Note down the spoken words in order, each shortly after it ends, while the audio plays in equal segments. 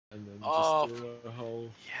Oh, just do a whole...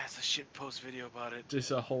 yeah, it's a shit post video about it.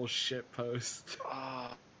 Just a whole shit post.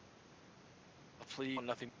 Please,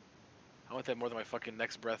 nothing. I want that more than my fucking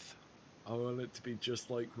next breath. I want it to be just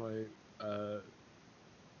like my,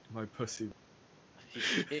 my pussy.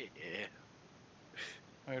 Yeah.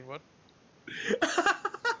 Wait, what?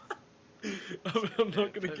 I'm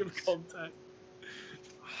not gonna give contact.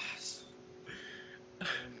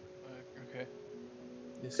 Okay.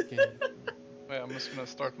 This game. Wait, I'm just gonna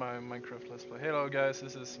start my Minecraft Let's Play. Hello guys,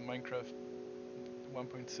 this is Minecraft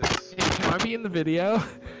 1.6. Can I be in the video?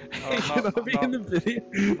 Can I be in the video?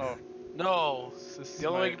 No. No. This is The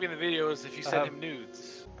only way you can be in the video is if you send have- him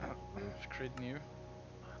nudes. Create new.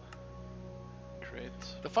 Create.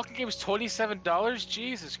 The fucking game is $27?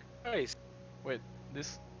 Jesus Christ. Wait,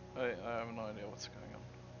 this... I have no idea what's going on.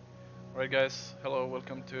 Alright guys, hello,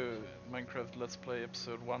 welcome to Minecraft Let's Play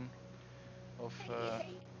episode 1 of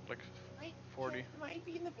like 40. Can I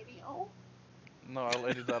be in the video? No, I'll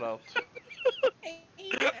edit that out.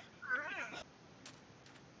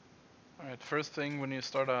 Alright, first thing when you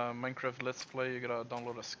start a Minecraft Let's Play, you gotta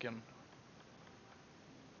download a skin.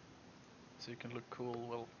 So you can look cool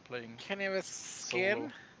while playing. Can you have a skin? Solo.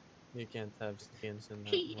 You can't have skins in that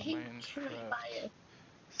Hey, one. hey, Minecraft can I buy a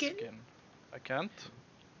skin? skin. I can't?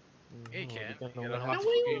 Yeah, you No, can. we don't You know gotta what have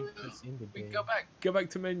happens. to It's in the We game. go back. Go back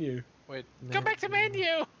to menu. Wait, No, Go back to menu!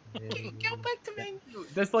 yeah, Go back to menu.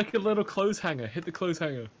 There's like a little clothes hanger. Hit the clothes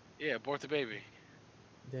hanger. Yeah, abort the baby.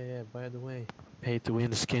 yeah, by the way. Pay to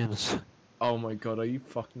win skins. Oh my god, are you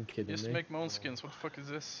fucking kidding just me? make my own skins. What the fuck is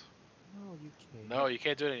this? No, you can't. No, you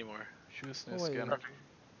can't do it anymore. Choose Oh, new wait, skin.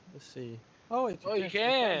 Let's see. Oh, wait, Oh, you actually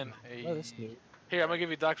can! Hey. Oh, that's neat. Here, I'm gonna give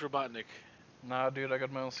you Dr. Robotnik. Nah, dude, I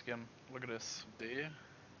got my own skin. Look at this. Do you?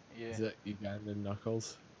 Yeah. Is it Ugandan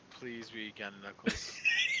Knuckles? Please be Ganon Knuckles.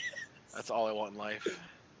 That's all I want in life.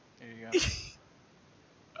 Here you go.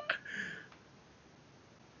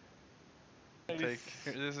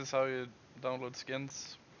 This is how you download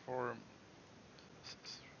skins for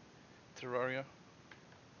Terraria.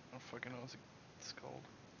 I don't fucking know what it's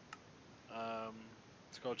called.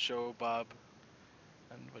 It's called Show Bob.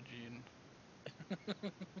 And Vagine.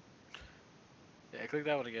 Yeah, click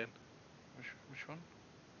that one again. Which one?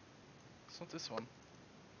 It's not this one.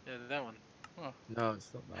 Yeah, that one. Oh. No,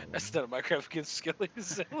 it's not that one. That's not a Minecraft kid skilling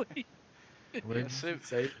silly. What did save- you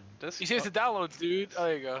say? This. You see it's the downloads, dude. Oh,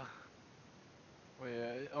 there you go.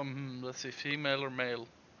 Wait, let's see, female or male?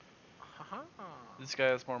 Haha. This guy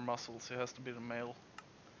has more muscles. He has to be the male.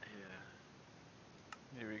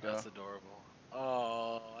 Yeah, Here we go. that's adorable.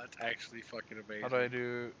 Oh, that's actually fucking amazing. How do I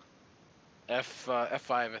do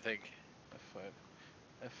F5, I think. F5?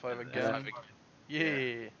 F5 And again. F5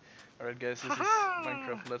 Yeah. Alright guys, this is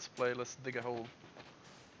Minecraft Let's Play. Let's dig a hole.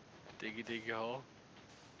 Diggy diggy hole.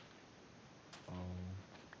 Oh.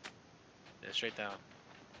 Yeah, straight down.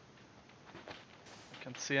 I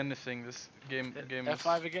can't see anything. This game is...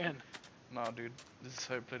 F5 again. Nah, dude. This is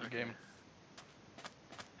how you play the game.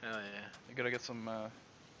 Hell yeah. You gotta get some.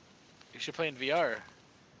 You should play in VR.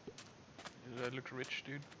 I look rich,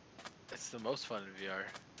 dude. It's the most fun in VR.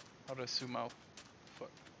 How do I zoom out? Fuck.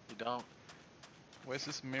 You don't. Why is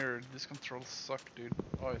this mirrored? These controls suck, dude.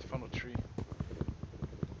 Oh, I found a tree.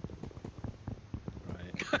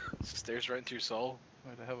 Right. Stares right into your soul.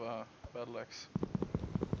 Wait, I have a battle axe.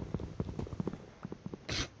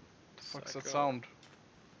 The fuck's that Psycho. sound?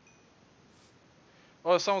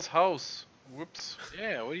 Oh, it sounds house. Whoops.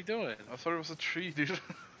 Yeah, what are you doing? I thought it was a tree, dude.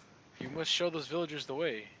 You must show those villagers the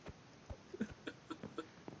way.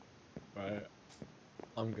 Right.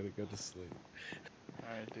 I'm gonna go to sleep.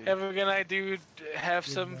 Alright, dude. Have a good night, dude. Have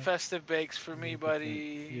Good some night. festive bakes for me,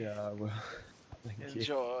 buddy. Yeah, I will. Thank you.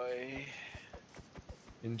 Enjoy.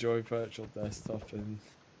 Enjoy virtual desktop and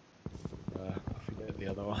I forget the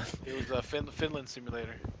other one. It was a Finland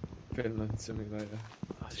simulator. Finland simulator.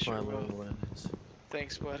 I sure will.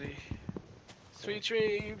 Thanks, buddy. Sweet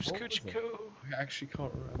dreams, What was it? coochie-coo. I actually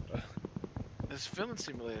can't remember. This Finland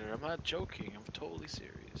simulator, I'm not joking, I'm totally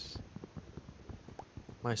serious.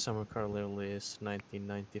 My summer car literally is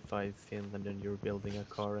 1995 Finland and you're building a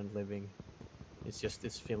car and living. It's just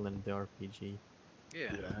it's Finland the RPG.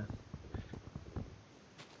 Yeah. Yeah.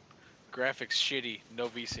 Graphics shitty, no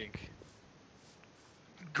VSync.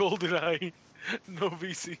 GoldenEye, no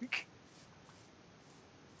VSync.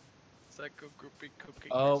 Psycho groupie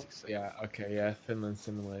cooking. Oh, yeah, okay, yeah, Finland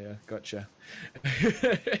simulator. Gotcha.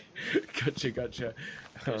 Gotcha.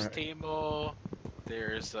 There's Alright. Timo.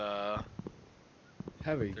 There's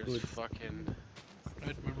Heavy, there's good. fucking.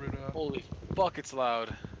 Right, remember that. Holy fuck, it's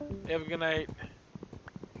loud. Have a good night.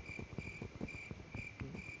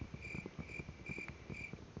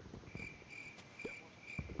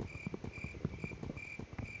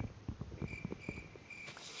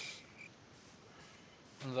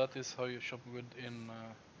 that is how you chop wood in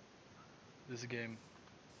this game.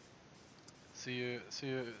 See you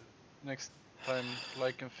next time.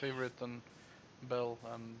 Like and favorite and bell,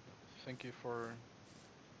 and thank you for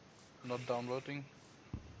not downloading.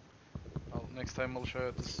 Next time I'll show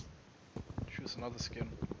you to choose another skin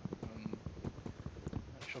and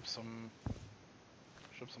chop some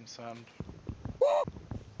sand.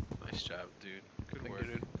 Nice job, dude. Good Thank work.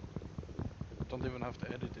 you, dude. Don't even have to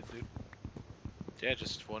edit it, dude. Yeah,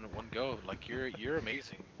 just one go. Like you're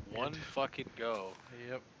amazing. One fucking go,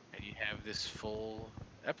 Yep. and you have this full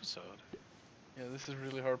episode. Yeah, this is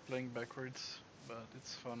really hard playing backwards, but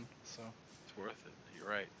it's fun, so. It's worth it. You're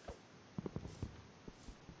right.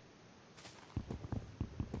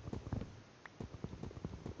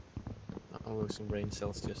 I'm losing brain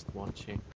cells just watching.